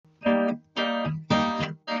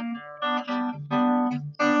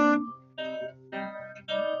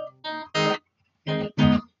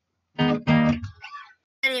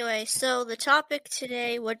Okay, so the topic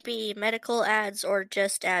today would be medical ads or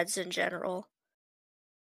just ads in general.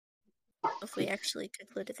 If we actually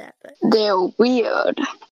concluded that, but They're weird.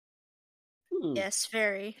 yes,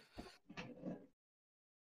 very.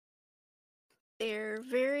 They're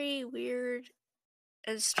very weird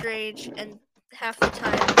and strange, and half the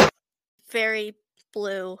time very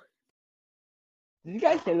blue. Did you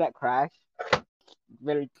guys hear that crash?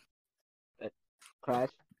 Very crash.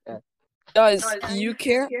 Guys, you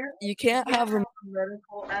can't have a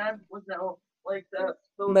medical ad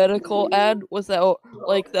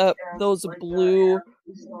without those blue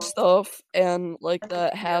stuff and like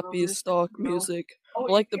that happy stock music,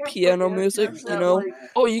 like the piano music, you know.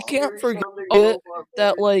 Oh, you can't forget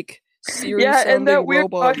that like Siri and that sounding weird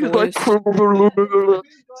robot voice. explaining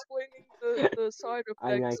the side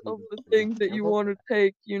effects of the thing that you want to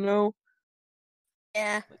take, you know.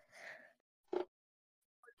 Yeah.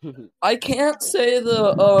 I can't say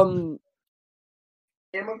the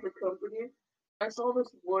name of the company. I saw this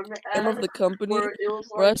one ad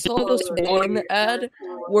where I saw this one ad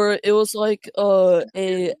where it was like a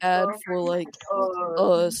ad for like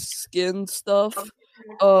skin stuff.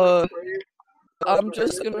 I'm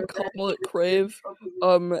just gonna call it Crave.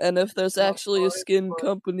 And if there's actually a skin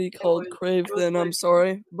company called Crave, then I'm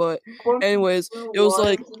sorry. But anyways, it was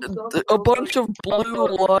like a bunch of blue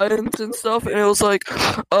lines and stuff, and it was like,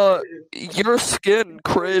 your skin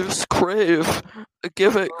craves Crave.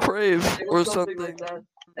 Give it Crave or something.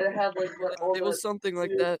 It was something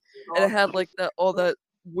like that, and it had like that all that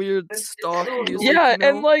weird stock music. Yeah, you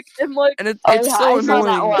know? and it's so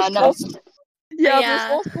annoying. There's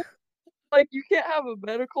also like you can't have a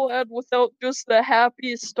medical ad without just the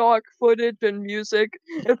happy stock footage and music.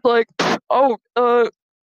 It's like, oh, I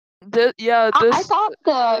thought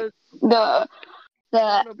the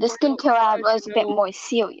skincare ad was a bit more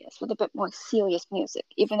serious, with a bit more serious music,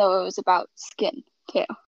 even though it was about skin too.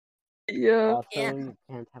 Yeah. Also, you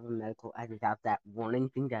can't have a medical ad without that warning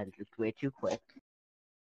thing that is just way too quick.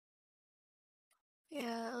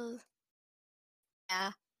 Yeah.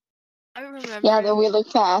 Yeah. I remember. Yeah, the really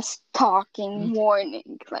fast talking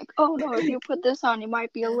warning, like, oh no, if you put this on, you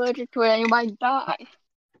might be allergic to it and you might die.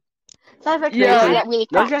 Yeah, really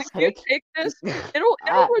fast. You take this,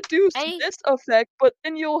 it'll reduce this effect, but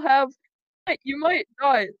then you might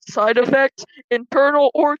die. Side effects: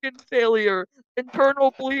 internal organ failure,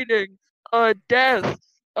 internal bleeding, death,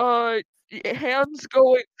 fingers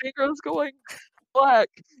going black,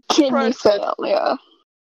 kidney failure,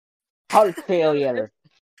 heart failure.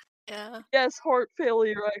 Yeah. Yes, heart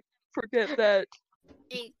failure. I forget that.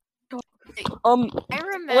 I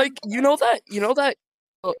remember. Like you know that.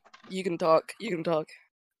 Oh, you can talk.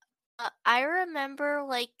 I remember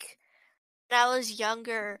like when I was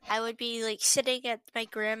younger, I would be like sitting at my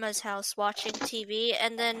grandma's house watching TV,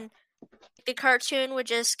 and then the cartoon would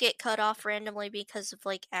just get cut off randomly because of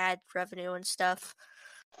like ad revenue and stuff.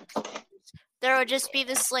 There would just be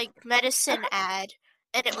this like medicine ad,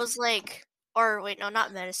 and it was like, or wait, no,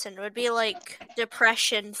 not medicine. It would be like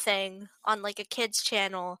depression thing on like a kids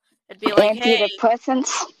channel. It'd be like, hey,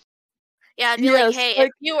 antidepressants. Yeah, it'd be like, hey,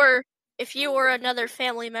 if you or another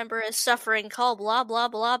family member is suffering, call blah blah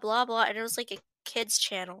blah blah blah, and it was like a kids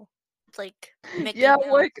channel, like Mickey Mouse.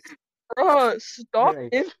 Like, bruh, stop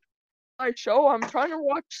my show. I'm trying to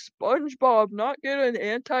watch SpongeBob, not get an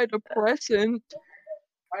antidepressant.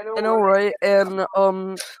 I know, right? And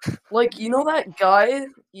like you know that guy,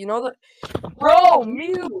 bro,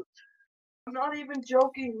 mute. I'm not even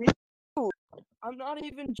joking, mute. I'm not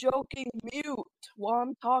even joking, mute while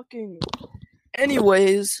I'm talking.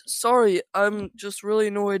 Anyways, sorry, I'm just really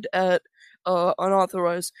annoyed at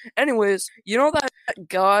unauthorized. Anyways, you know that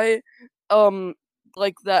guy,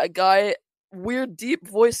 like that guy, weird deep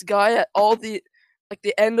voice guy at all the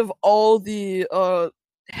end of all the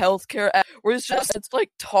healthcare where it's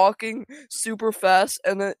like talking super fast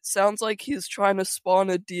and it sounds like he's trying to spawn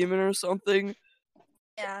a demon or something.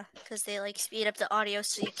 Yeah, because they like speed up the audio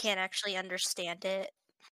so you can't actually understand it.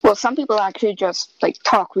 Well, some people actually just like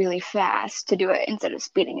talk really fast to do it instead of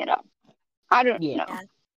speeding it up. I don't know.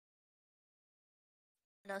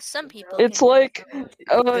 No, some people. It's like,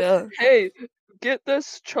 hey, get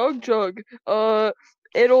this chug jug.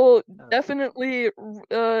 It'll definitely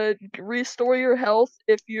restore your health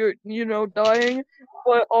if you're dying,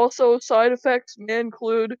 but also side effects may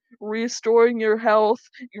include restoring your health,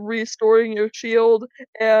 restoring your shield,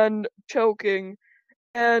 and choking.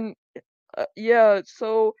 And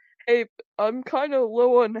so hey, I'm kind of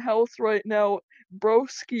low on health right now.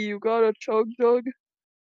 Broski, you got a chug jug?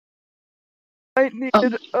 I need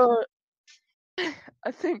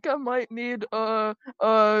I think I might need a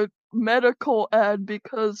medical ad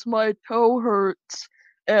because my toe hurts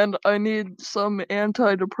and I need some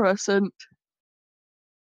antidepressant.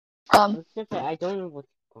 was gonna say, I don't know what's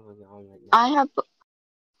going on right now. I have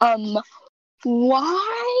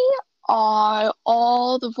why are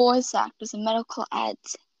all the voice actors in medical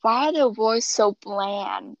ads, why are their voice so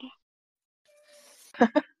bland?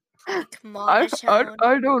 Like I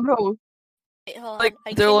monotone. don't know. Wait, hold Like, on.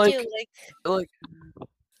 I they're can like- do Like,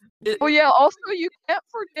 Oh yeah, also you can't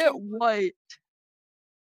forget white.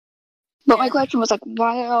 But my Yeah. question was like,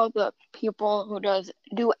 why are all the people who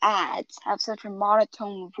do ads have such a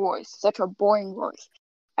monotone voice, such a boring voice?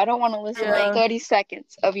 I don't want to listen Yeah. to 30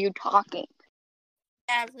 seconds of you talking.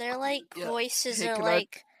 Yeah, their like Yeah. voices Hey, are can I-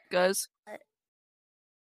 like guys.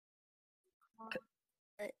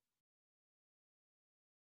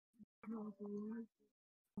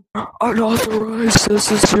 Unauthorized,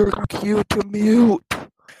 this is your cue to mute.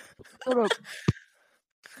 Shut up.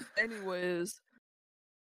 Anyways,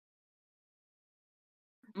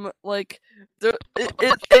 like,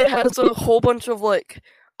 it has a whole bunch of like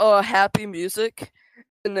happy music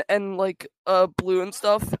and like blue and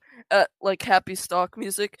stuff, like happy stock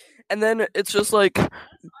music, and then it's just like,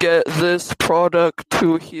 get this product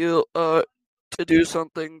to heal to do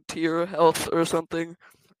something to your health or something,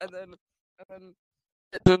 and then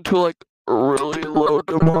it's into like a really low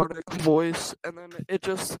demonic voice, and then it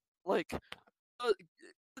just like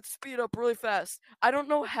speed up really fast. I don't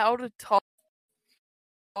know how to talk.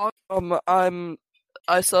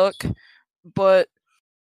 I suck, but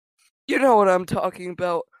you know what I'm talking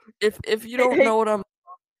about. If you don't Hey. know what I'm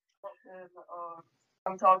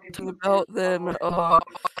talking about, then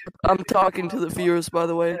I'm talking to the viewers, by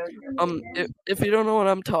the way. If you don't know what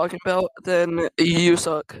I'm talking about, then you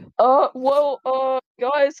suck.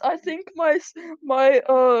 Guys, I think my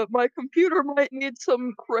computer might need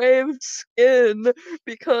some Crave skin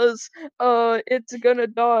because it's gonna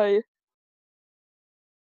die.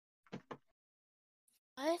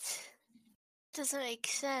 what? Doesn't make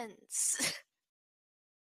sense.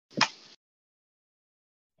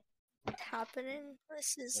 What's happening?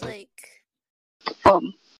 This is like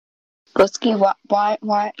Blisky, why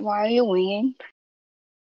are you winging?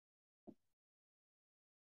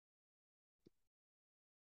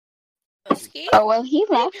 Whiskey? Oh, well, he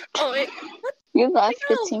left. Oh wait. You left,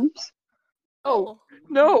 No. it seems. Oh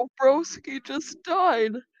no, Broski just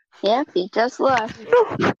died. Yep, he just left.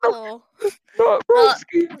 No, Oh. not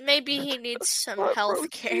Broski. Maybe he needs some Not health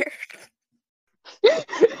Broski. care. Yes.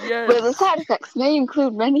 But the side effects may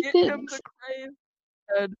include many Get him things. the Crave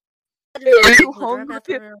head. Are you hungry?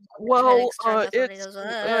 Well,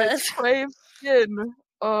 it's Crave skin.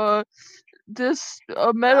 This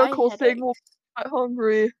medical thing will be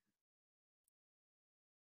hungry.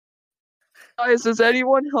 Guys, is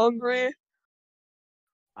anyone hungry?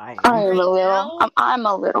 I I'm am. a little. now? I'm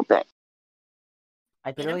a little bit. I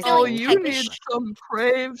I'm literally feeling Oh, have you kinda need some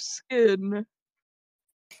Crave skin.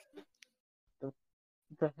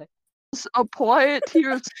 the heck? Just apply it to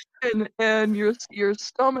your skin, and your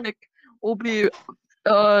stomach will be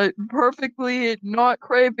perfectly not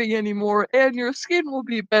craving anymore, and your skin will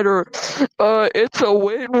be better. It's a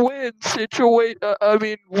win-win situation. I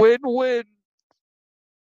mean, win-win.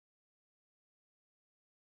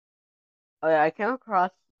 Oh yeah, I came across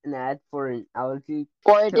an ad for an allergy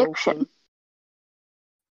Or pill addiction. thing.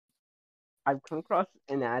 I've come across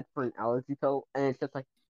an ad for an allergy pill, and it's just like,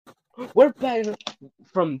 we're better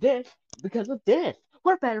from this because of this.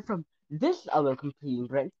 We're better from this other competing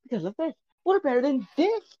brand because of this. We're better than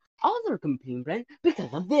this other competing brand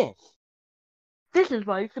because of this. This is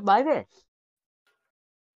why you should buy this.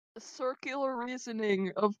 Circular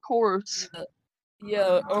reasoning, of course.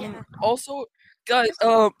 Yeah. Yeah. Also, guys.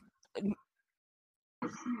 No,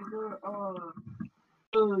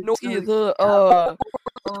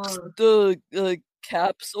 the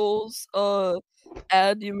capsules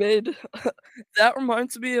ad you made, that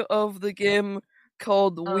reminds me of the game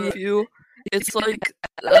called Wii U. It's like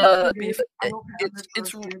it's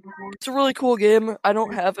a really cool game. I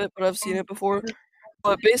don't have it, but I've seen it before.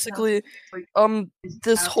 But basically,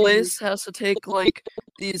 this whole place has to take like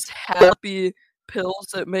these happy pills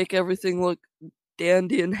that make everything look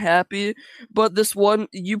dandy and happy. But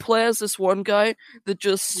you play as this one guy that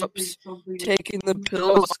just stops taking the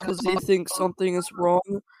pills because he thinks something is wrong,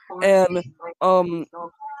 and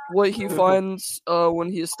what he finds when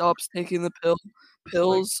he stops taking the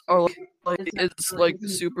pills are like it's like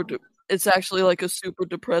it's actually like a super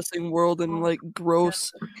depressing world and like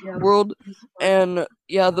gross world, and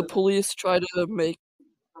yeah, the police try to make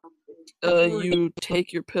you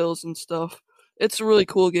take your pills and stuff. It's a really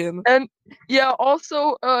cool game. And yeah,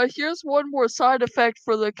 also, here's one more side effect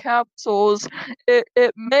for the capsules. It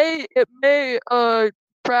may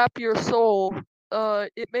trap your soul.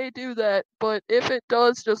 It may do that, but if it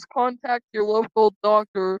does, just contact your local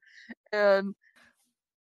doctor and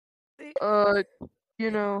you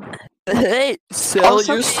know. Hey, sell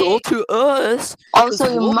Also- your soul to us. Also,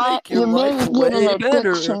 'cause we'll make your you may life get way an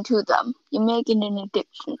better. addiction to them. You may get an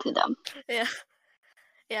addiction to them. Yeah.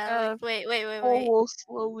 Yeah, like, wait. Will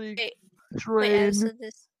slowly Wait, drain.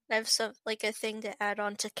 I have some like a thing to add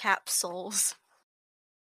on to capsules.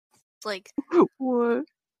 Like, What?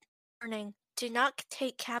 warning, do not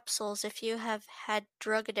take capsules if you have had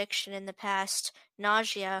drug addiction in the past,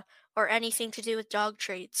 nausea, or anything to do with dog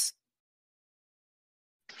treats.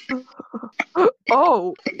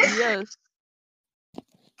 Oh, yes.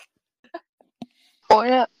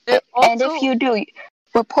 And if Also- you do,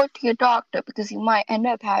 report to your doctor because you might end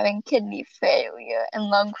up having kidney failure and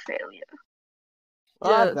lung failure. I've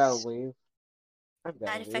got to Yes. leave.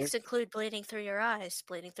 Side effects include bleeding through your eyes,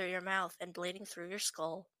 bleeding through your mouth, and bleeding through your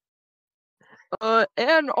skull.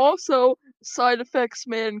 And also, side effects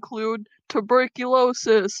may include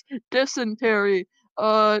tuberculosis, dysentery,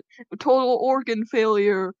 total organ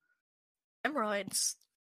failure. Hemorrhoids.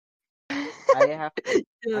 I have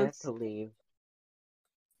Yes. to leave.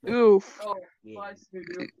 Oof. Yeah.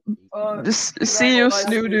 See you, Bye,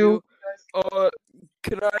 Snoodoo.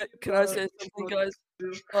 Can I say something, guys?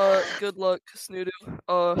 Good luck, Snoodoo.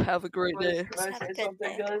 Have a great day. Have a good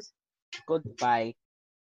day. Goodbye.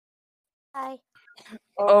 Bye.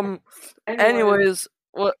 Anyways,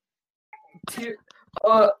 what?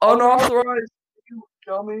 Unauthorized.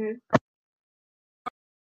 Dummy.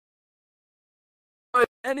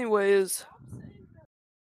 Anyways.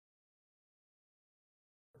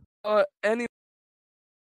 Okay,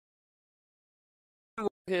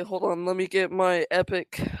 hold on. Let me get my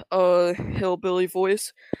epic, hillbilly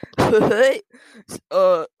voice. Hey,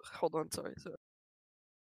 hold on. Sorry.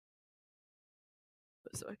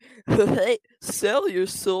 Hey, sell your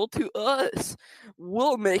soul to us.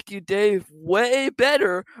 We'll make your day way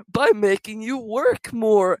better by making you work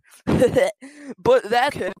more. But that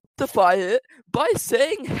can't justify it by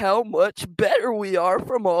saying how much better we are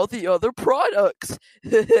from all the other products.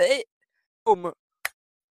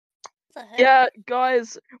 Yeah,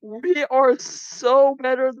 guys, we are so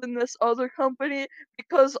better than this other company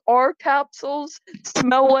because our capsules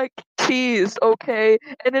smell like cheese, okay?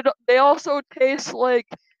 And they also taste like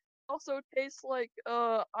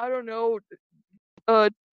I don't know,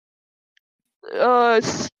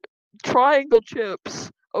 triangle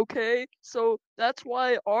chips, okay? So that's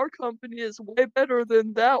why our company is way better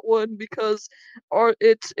than that one because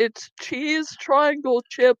it's cheese triangle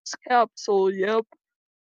chips capsule, yep.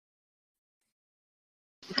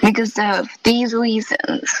 Because of these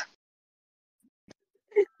reasons.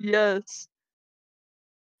 Yes.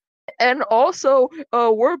 And also,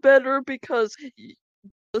 we're better because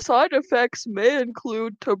the side effects may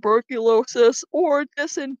include tuberculosis or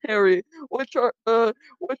dysentery, which are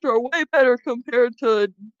way better compared to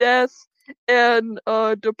death and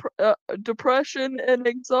depression and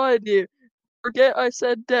anxiety. Forget I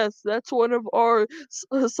said death. That's one of our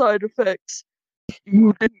side effects.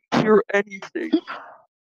 You didn't hear anything.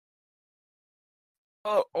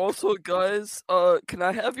 Also, guys, can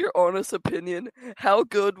I have your honest opinion? How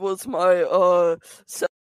good was my sell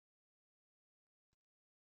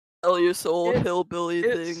your soul hillbilly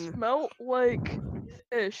It thing? smelled like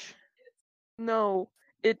fish. No,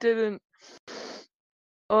 it didn't.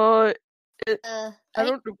 I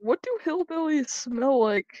don't. What do hillbillies smell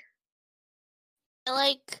like?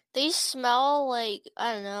 They smell like,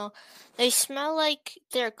 I don't know, they smell like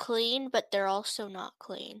they're clean, but they're also not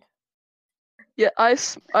clean. Yeah, I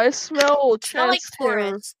smell Smell like chest hair.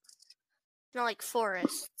 forests. Smell like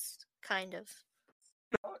forests, kind of.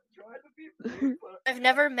 I've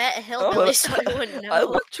never met a hillbilly, so I wouldn't know.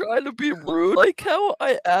 I'm not trying to be rude. Like how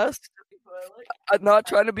I asked. I'm not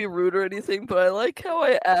trying to be rude or anything, but I like how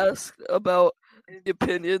I asked about the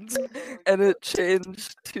opinions, and it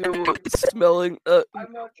changed to smelling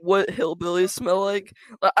what hillbillies smell like.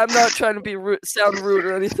 I'm not trying to be sound rude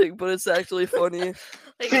or anything, but it's actually funny.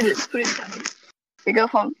 We go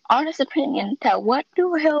from honest opinion to what do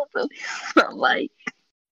hillbillies smell like?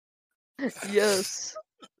 Yes.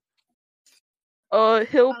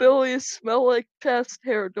 Hillbillies smell like chest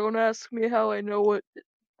hair. Don't ask me how I know what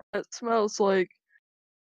that smells like.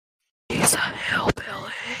 He's a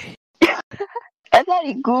hillbilly. I thought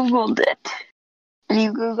he Googled it. Did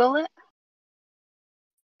you Google it?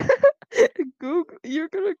 Google? You're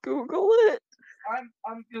gonna Google it?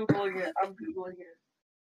 I'm Googling it.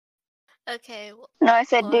 Okay. No, I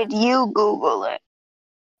said, What? did you Google it?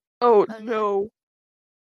 Oh Okay. no.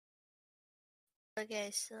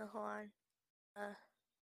 Okay, so hold on.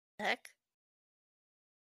 Heck?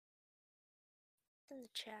 In the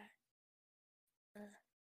chat.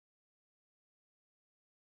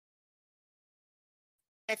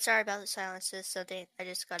 Sorry about the silences. So I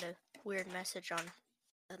just got a weird message on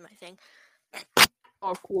my thing.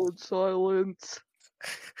 Awkward silence.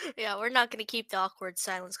 Yeah, we're not gonna keep the awkward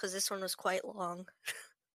silence because this one was quite long.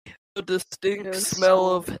 The distinct Yes.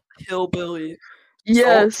 smell of hillbilly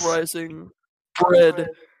Yes. salt rising bread.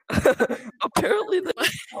 Apparently they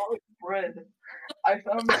smell like bread. I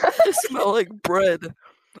found they smell like bread.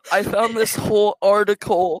 I found this whole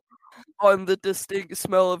article on the distinct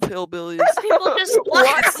smell of hillbillies. People just What?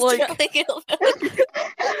 like Like- smelling hillbillies.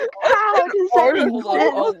 How does that Article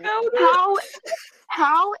exist? about it?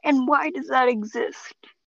 How and why does that exist?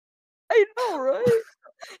 I know, right?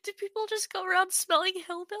 Do people just go around smelling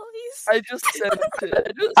hillbillies? I just sent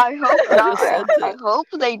it. I hope I not. just sent I it hope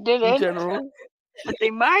they in didn't, general. but they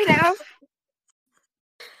might have.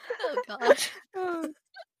 Oh gosh.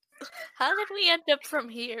 How did we end up from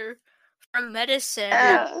here? From medicine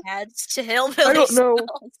ads to hillbilly I don't know.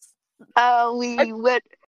 smells? We went.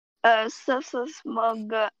 Sussus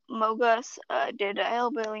Mogus did a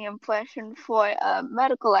hillbilly impression for a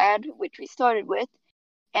medical ad, which we started with,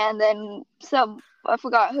 and then I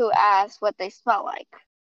forgot who asked what they smell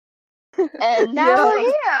like, and now we're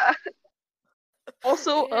here.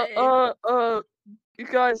 Also, you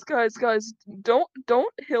guys, don't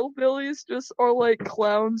hillbillies just are like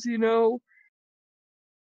clowns, you know?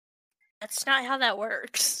 That's not how that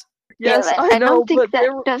works. Yes, Yeah, I know, don't think but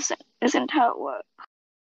that isn't how it works.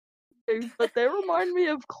 they remind me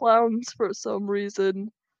of clowns for some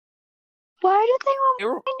reason. Why did they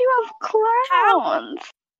remind you of clowns?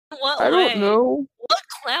 What I way? don't know. What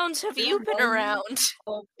clowns have you been around?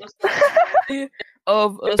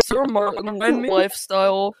 Of a remind me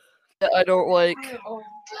lifestyle that I don't like.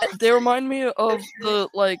 They remind me of the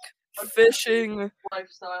like fishing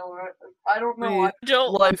lifestyle. I don't know.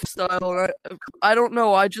 Lifestyle. I don't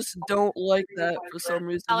know. I just don't like that for some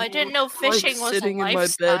reason. Oh, I didn't know Like fishing was a sitting in my bed,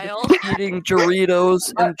 lifestyle. eating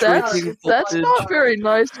Doritos and drinking That's voltage. not very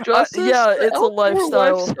nice, Justice. Yeah, The it's a outdoor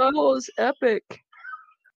lifestyle. lifestyle is epic.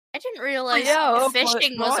 I didn't realize yeah, but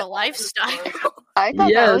fishing was a not- lifestyle. I thought that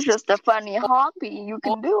Yes. was just a funny hobby you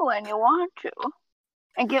can do when you want to,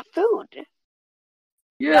 and get food.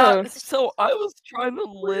 Yeah. So I was trying to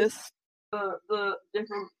list the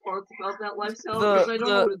different parts about that lifestyle.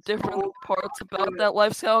 The different parts about that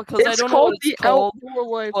lifestyle because I It's don't know what called it's the called. outdoor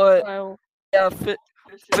but- lifestyle. Yeah,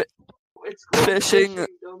 it's called fishing.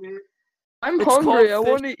 I'm It's called hungry. I fish-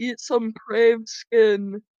 want to eat some crave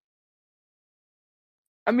skin.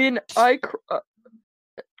 I mean,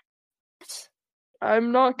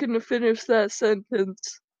 I'm not gonna finish that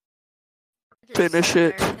sentence. Finish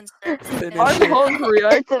it. Finish I'm it. hungry.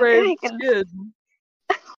 I It's crave American. skin.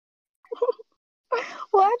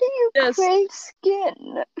 Why do you Yes. crave skin?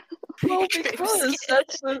 Well, Crave because skin.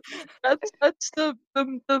 that's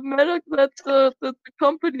the medic that's the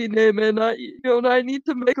company name, and I need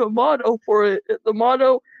to make a motto for it. The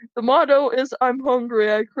motto is I'm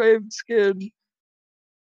hungry. I crave skin.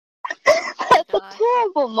 That's a God.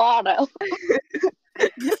 terrible motto.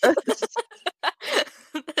 Yes.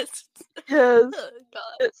 That's- Yes. oh,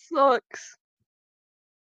 God. It sucks.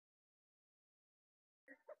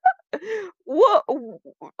 What?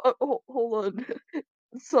 Hold on.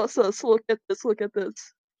 Sus, look at this. Look at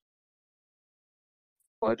this.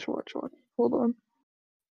 Watch. Hold on.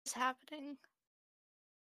 What's happening?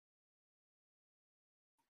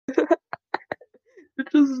 It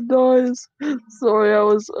just dies. Sorry, I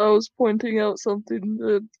was pointing out something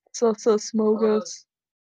that Sus Mogus.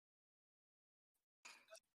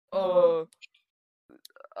 I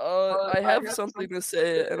have something to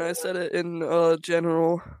say, and I said it in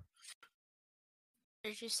general. What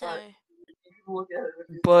did you say?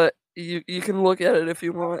 But you can look at it if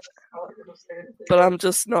you want. But I'm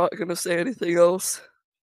just not gonna say anything else.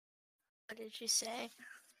 What did you say?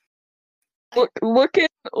 Look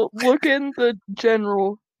in the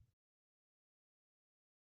general.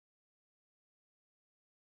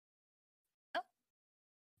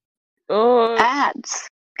 Ads.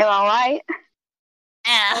 Am I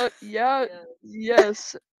right? Yeah.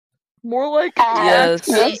 Yes. More like Ads.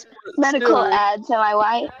 Yes. Medical still. ads. Am I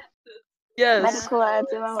right? Yes. Medical ads.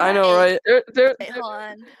 Am I right? I know, right? Wait, hold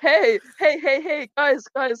on. Hey, guys,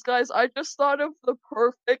 I just thought of the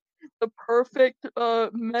perfect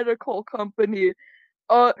medical company.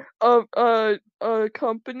 A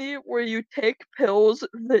company where you take pills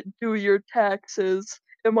that do your taxes.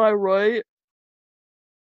 Am I right?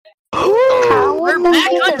 How We're would that back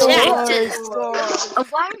be on the taxes.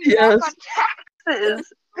 Why are we Yes. back on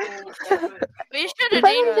taxes? We should have Why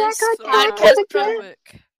are named we this back on podcast taxes from. again?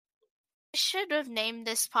 We should have named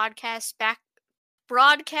this podcast back.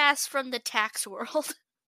 Broadcast from the tax world.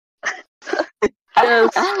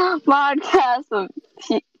 Yes. Podcast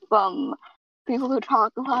from people who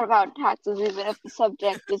talk a lot about taxes, even if the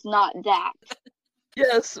subject is not that.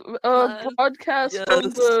 Yes. Broadcast from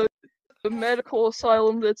Yes. the medical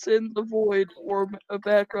asylum that's in the void or a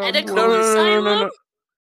background Medical voice. asylum?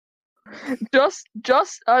 Just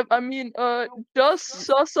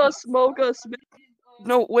sus us, smoke us.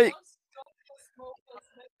 No, wait.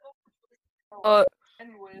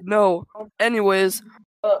 No. Anyways,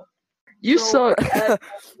 You suck.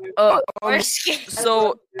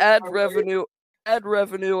 so ad revenue,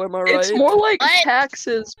 am I right? It's more like What?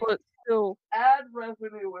 taxes, but still. Ad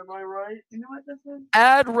revenue, am I right? You know what this is?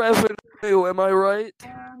 Ad revenue, am I right?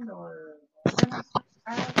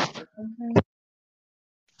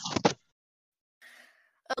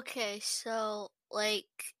 Okay, so like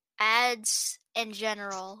ads in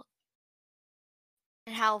general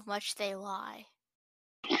and how much they lie.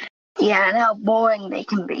 Yeah, and how boring they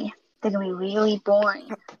can be. They can be really boring.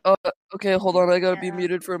 Okay, hold on, I gotta be Yeah.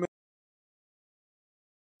 muted for a minute.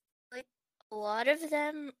 Like a lot of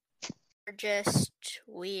them are just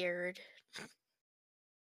weird. For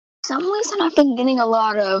some reason I've been getting a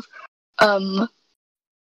lot of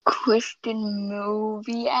Christian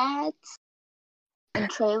movie ads and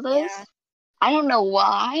trailers. Yeah. I don't know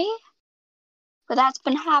why, but that's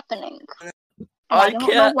been happening. And I don't know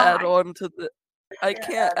can't why. add on to the. I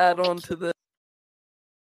can't add on to the.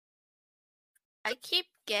 I keep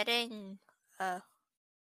getting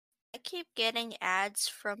ads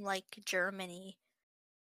from like Germany.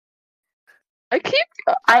 I keep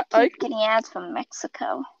getting ads from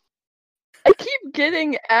Mexico. I keep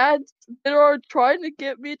getting ads that are trying to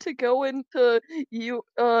get me to go into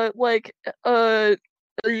a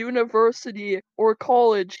university or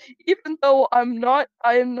college, even though I am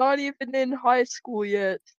not even in high school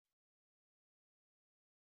yet.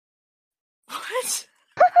 What?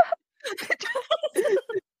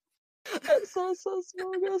 so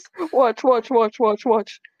smart.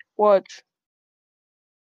 Watch.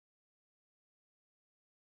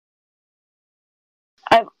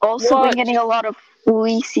 I've also Watch. been getting a lot of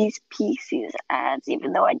Reese's Pieces ads,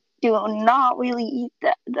 even though I do not really eat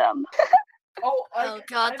them. Oh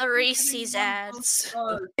god, the Reese's ads.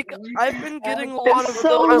 I've been getting a They're lot of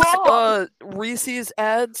so those long. Reese's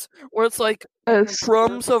ads where it's like Yes.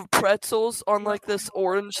 crumbs of pretzels on like this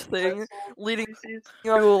orange thing leading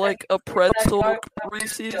to like a pretzel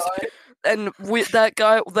Reese's, and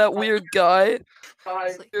that weird guy,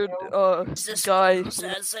 weird Is this guy.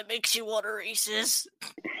 ads that makes you want a Reese's?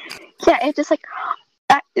 Yeah, it's just like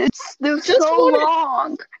they're Just so wanna-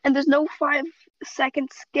 long, and there's no 5-second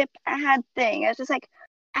skip ad thing. It's just like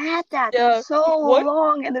add that. Yeah, They're so what?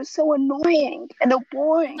 long, and they're so annoying, and they're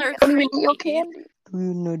boring. They're I don't even eat your creepy.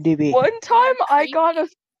 candy. One time I creepy. got a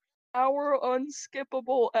hour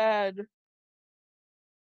unskippable ad.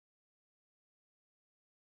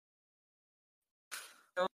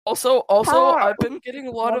 Also, How? I've been getting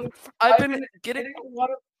a lot of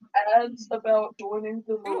ads about joining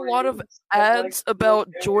the Marines. a lot of ads about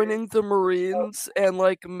joining the Marines and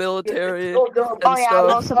like military and Oh yeah, I've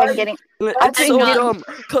stuff. also been getting. It's been so getting- dumb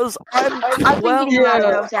because I'm I've been 12. getting a lot of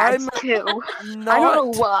Yeah, those ads I'm too. not. I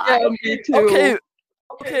don't know why. Yeah, me too.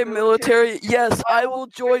 Okay, military. Yes, I will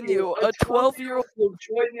join you. A 12-year-old will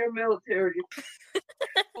join your military.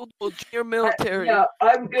 will join your military.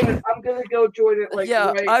 I'm gonna go join it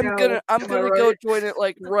I'm gonna go join it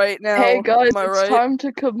like right now. Hey guys, am I it's right? time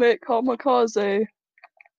to commit kamikaze.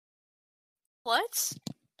 What?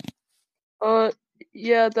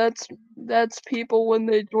 Yeah, that's people when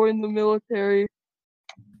they join the military.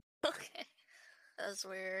 Okay. That's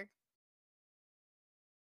weird.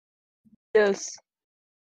 Yes.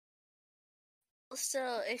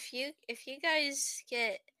 So if you guys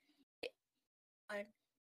get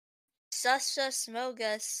sus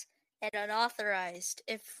mogus and unauthorized,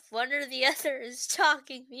 if one or the other is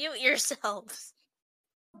talking, mute yourselves.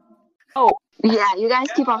 Oh, Yeah, you guys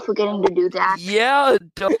keep on forgetting to do that. Yeah,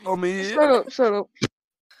 dummy. shut up.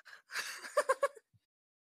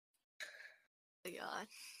 Oh my god.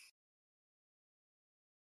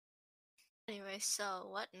 Anyway, so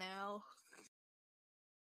what now?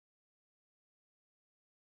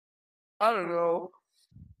 I don't know.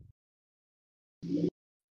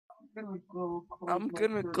 I'm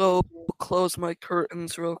gonna go close my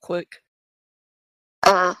curtains real quick.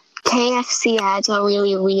 KFC ads are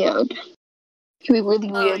really weird. can be really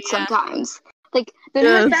Oh, weird yeah. sometimes. Like, they're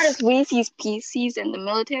not as bad Yes. as Reese's Pieces and the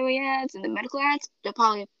military ads and the medical ads. They're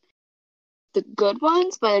probably the good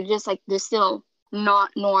ones, but they're just like, they're still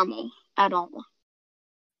not normal at all.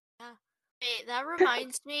 Wait, that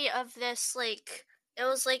reminds me of this, like, it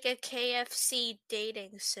was like a KFC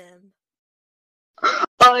dating sim.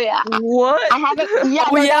 Oh yeah, What? I haven't. Yeah,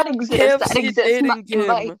 Oh no, yeah, that exists. That KFC exists. dating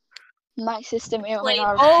game. My sister may or may Played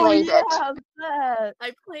not have Oh played yeah, it. that.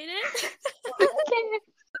 I played it. Okay.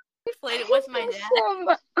 I played it with my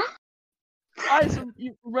dad. Guys,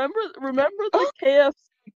 you remember the KFC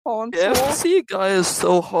console? KFC guy is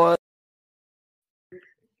so hot,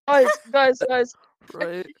 Guys, right?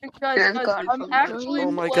 guys, Good God, I'm from actually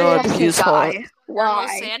Oh my playing. God, he's hot. Colonel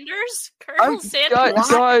Why? Sanders? I'm Colonel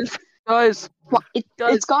Sanders? guys. What?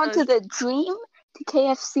 Guys, It's gone guys. to the Dream to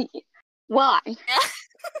KFC. Why?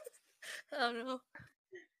 Oh no.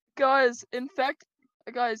 Guys, in fact,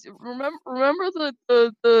 guys, remember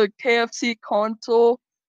the KFC console?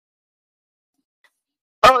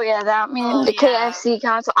 Oh yeah, that means Oh, the yeah. KFC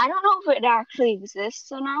console. I don't know if it actually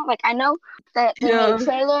exists or not. Like, I know that they made Yeah. a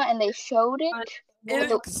trailer and they showed it.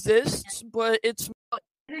 It exists, but it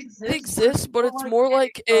exists, but it's more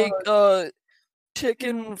like a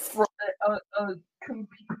chicken fry.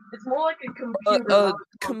 It's more like a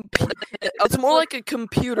It's more like a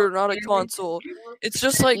computer, not a console. It's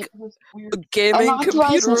just like a gaming Unauthorized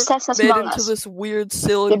computer and Cessus made Among into Us. this weird They're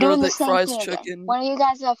cylinder doing the that same fries thing again. chicken. One of you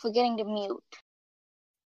guys are forgetting to mute.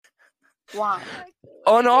 Why?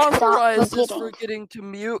 Unauthorized is forgetting. forgetting to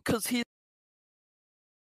mute because he's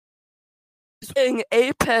playing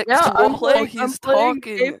Apex I'm while playing he's playing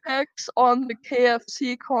talking. Apex on the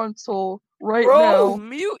KFC console right Bro, now.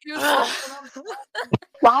 mute yourself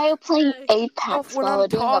Why are you playing Apex when while I'm we're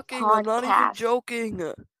doing a talking. I'm not even podcast?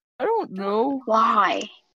 joking. I don't know. Why?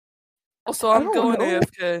 Also, I I'm don't going know.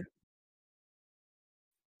 AFK.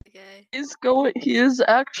 Okay. He is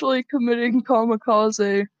actually committing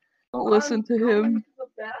kamikaze. Don't listen to him.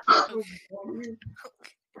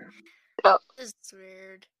 Oh, This is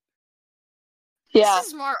weird. yeah. This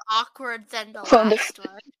is more awkward than the From the- last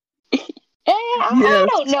one.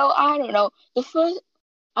 I don't know.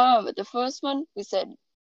 The first one we said,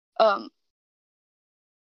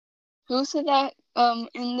 who said that?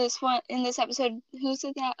 In this episode, who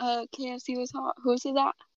said that? KFC was hot. Who said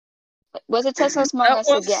that? Was it Cessus Among That Us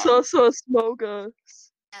was again? Smoga.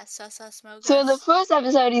 Yeah, Smogas. So the first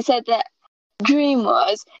episode, he said that Dream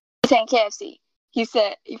was saying KFC. He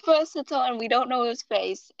said he first said someone we don't know his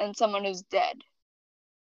face and someone who's dead.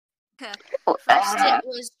 First it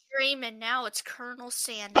was Dream and now it's Colonel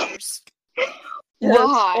Sanders.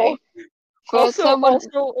 Why? First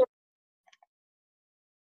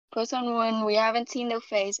Also, one we haven't seen their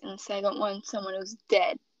face, and second one someone who's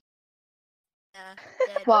dead. Yeah,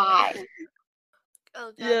 dead. Why?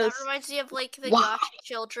 Oh god, Yes. that reminds me of like the Why? gotcha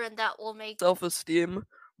children that will make Self-esteem,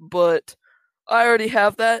 but I already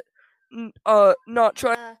have that. Not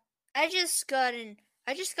trying. I just got an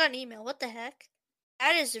email. What the heck?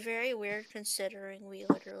 That is very weird considering we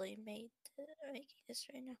literally making this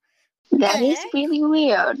right now. That is really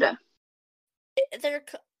weird.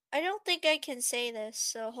 I don't think I can say this,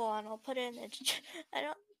 so hold on, I'll put it in the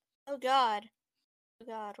oh god. Oh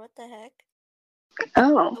god, what the heck?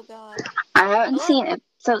 Oh god. I haven't seen it,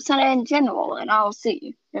 so send it in general, and I'll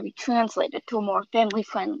see. Maybe translate it to a more family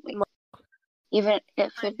friendly, even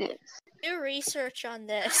if it is. Do research on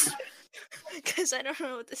this, because I don't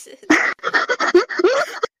know what this is.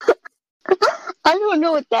 I don't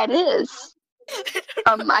know what that is.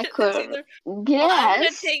 I could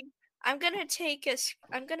guess. I'm gonna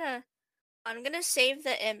save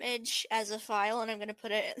the image as a file, and I'm gonna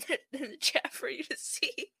put it in the chat for you to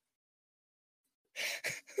see.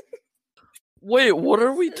 Wait, what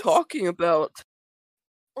are we talking about?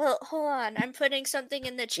 Well, hold on. I'm putting something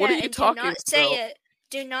in the chat. What are you and talking do not say about? it.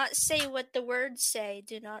 Do not say what the words say.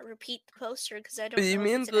 Do not repeat the poster because I don't You know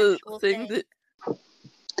mean if it's the an actual thing thing. that?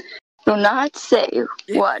 Do not say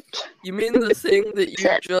what. You mean the thing that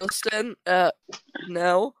you just sent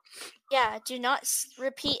now? Yeah, do not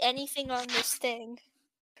repeat anything on this thing.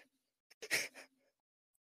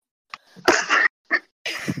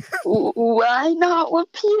 Why not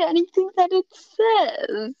repeat anything that it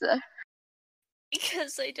says?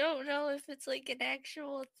 Because I don't know if it's like an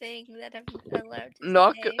actual thing that I'm allowed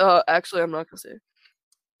to say. Actually, I'm not gonna say.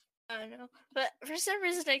 I don't know. But for some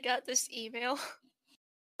reason I got this email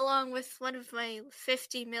along with one of my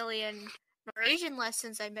 50 million Norwegian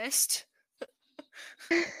lessons I missed.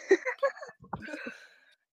 It's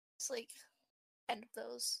like 10 of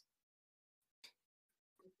those.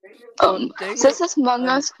 Cessus Among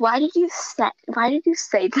Us, why did you say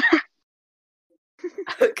that?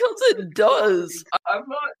 Because it does. I'm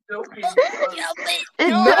not joking. Yeah, but It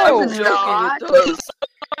no, does I'm not. joking.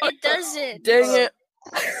 It does. it doesn't. Dang it.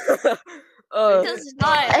 It does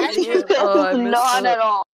not. dang It it. does I missed not at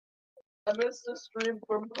all. I missed the stream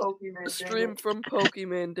from Pokemon. Stream from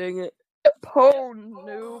Pokemon. Dang it. Pwn,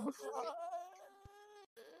 noob.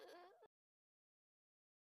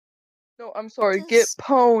 No, I'm sorry. Get Just-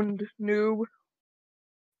 pwned, noob.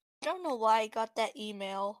 I don't know why I got that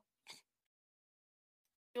email.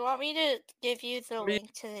 You want me to give you the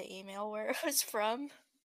link to the email where it was from?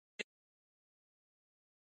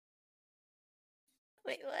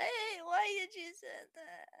 Wait, what? Why did you say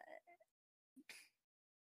that?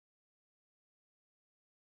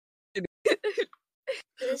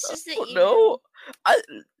 This is the email. No.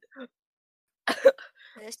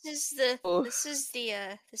 This is the Oh. this is the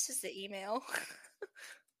email.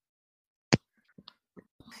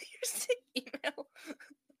 Here's the email.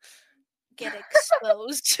 Get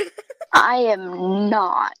exposed. I am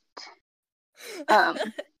not. I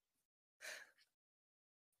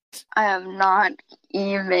am not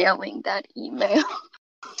emailing that email.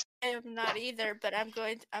 I am not either, but I'm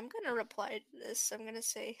gonna reply to this. I'm gonna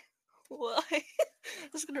say why. I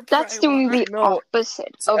was gonna That's pry doing why. the No, opposite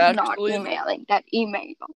it's of not actually- emailing that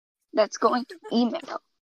email. That's going to email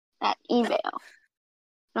that email.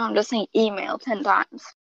 No, I'm just saying email 10 times.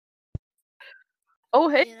 Oh,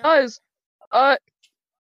 hey You know? guys.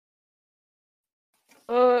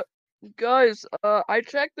 Guys, I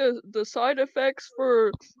checked the side effects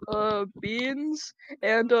for beans,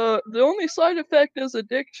 and the only side effect is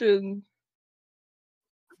addiction.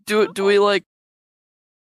 Do we like?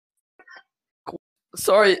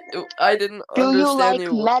 Sorry, I didn't Do you understand like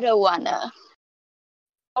you. marijuana?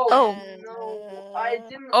 Oh. No, I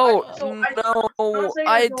didn't. Oh, No,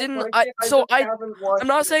 I didn't. I'm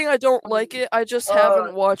not saying I don't like it. I just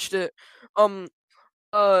haven't watched it.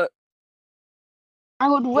 I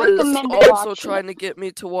would Was recommend also watching trying it. to get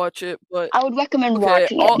me to watch it, but I would recommend Okay,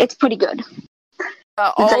 watching it. It's pretty good.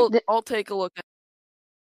 I'll take a look at.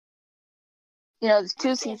 There's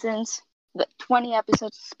 2 seasons, the 20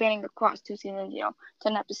 episodes spanning across 2 seasons.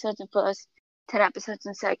 10 episodes in first, 10 episodes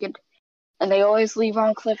in second, and they always leave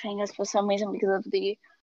on cliffhangers for some reason because of the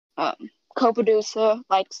co-producer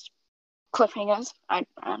likes cliffhangers. I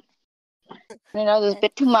there's a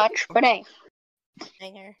bit too much, but hey,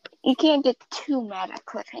 Cliffhanger. you can't get too mad at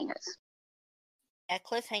cliffhangers. Yeah,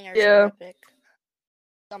 cliffhangers Yeah. are epic.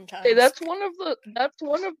 Sometimes. Hey, that's one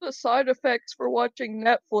of the side effects for watching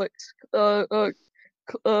Netflix.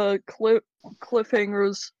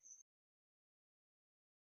 Cliffhangers.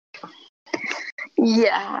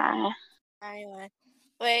 Yeah. Anyway,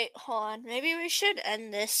 wait, hold on. Maybe we should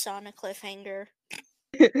end this on a cliffhanger.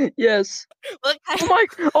 Yes. What kind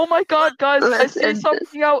Oh my God, guys! I Let's see end this.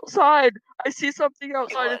 something outside. It's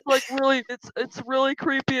like really, it's really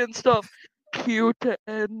creepy and stuff. Cue to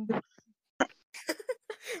end.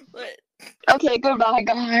 What? Okay, goodbye,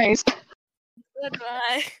 guys.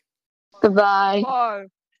 Goodbye. Goodbye. Bye.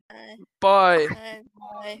 Bye.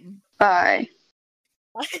 Bye. Bye.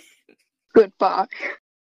 Bye. Goodbye.